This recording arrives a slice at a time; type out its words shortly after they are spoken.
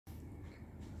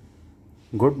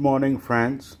Good morning,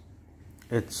 friends.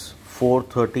 It's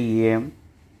 4:30 a.m.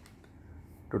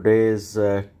 Today is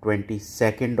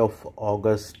 22nd of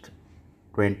August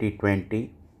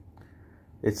 2020.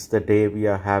 It's the day we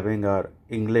are having our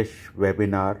English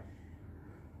webinar.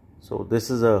 So this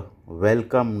is a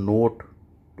welcome note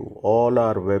to all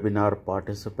our webinar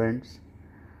participants.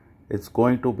 It's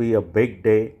going to be a big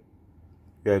day.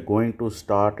 We are going to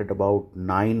start at about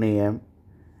 9 a.m.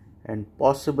 and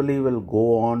possibly will go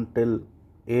on till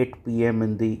 8 p.m.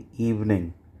 in the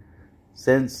evening.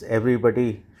 Since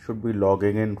everybody should be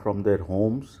logging in from their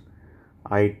homes,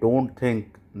 I don't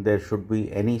think there should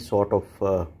be any sort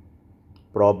of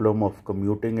problem of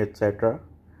commuting, etc.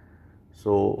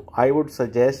 So I would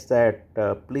suggest that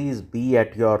please be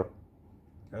at your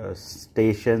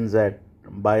stations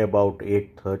by about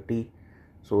 8:30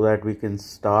 so that we can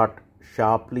start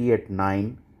sharply at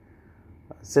 9.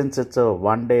 Since it's a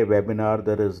one-day webinar,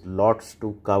 there is lots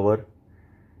to cover,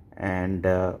 and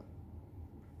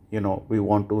we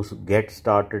want to get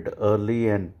started early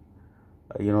and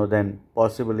then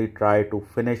possibly try to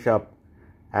finish up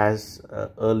as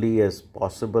early as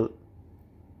possible.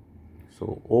 So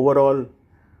overall,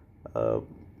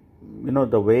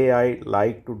 the way I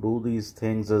like to do these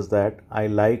things is that I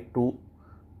like to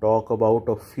talk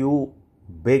about a few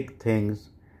big things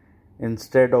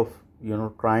instead of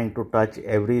trying to touch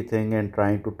everything and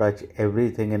trying to touch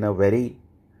everything in a very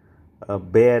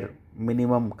bare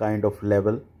minimum kind of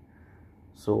level.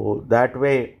 So that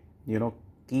way,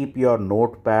 keep your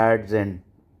notepads and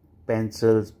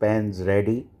pencils, pens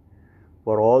ready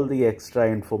for all the extra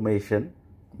information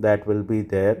that will be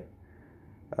there.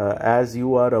 As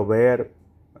you are aware,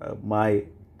 my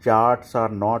charts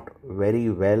are not very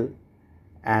well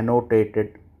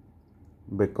annotated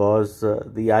because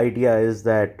the idea is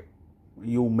that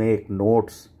you make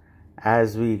notes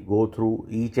as we go through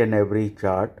each and every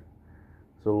chart.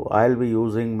 So I'll be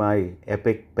using my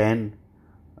Epic pen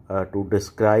to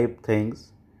describe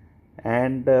things,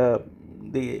 and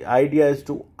the idea is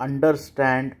to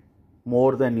understand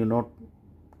more than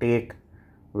take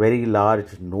very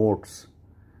large notes.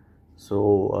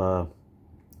 So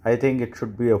I think it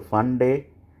should be a fun day,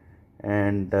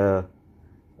 and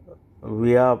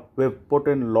we've put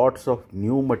in lots of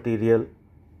new material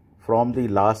from the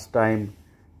last time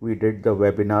we did the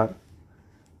webinar.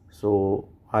 So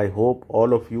I hope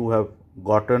all of you have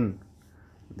gotten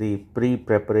the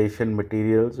pre-preparation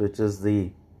materials, which is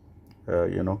the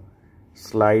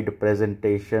slide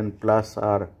presentation plus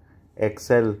our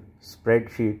Excel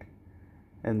spreadsheet,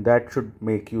 and that should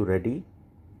make you ready.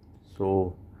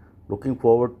 So looking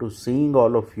forward to seeing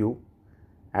all of you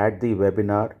at the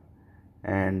webinar,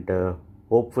 and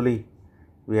hopefully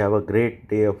we have a great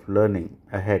day of learning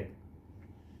ahead.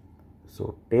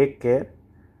 So take care,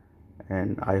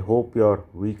 and I hope your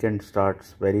weekend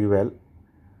starts very well.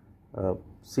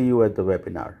 See you at the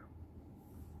webinar.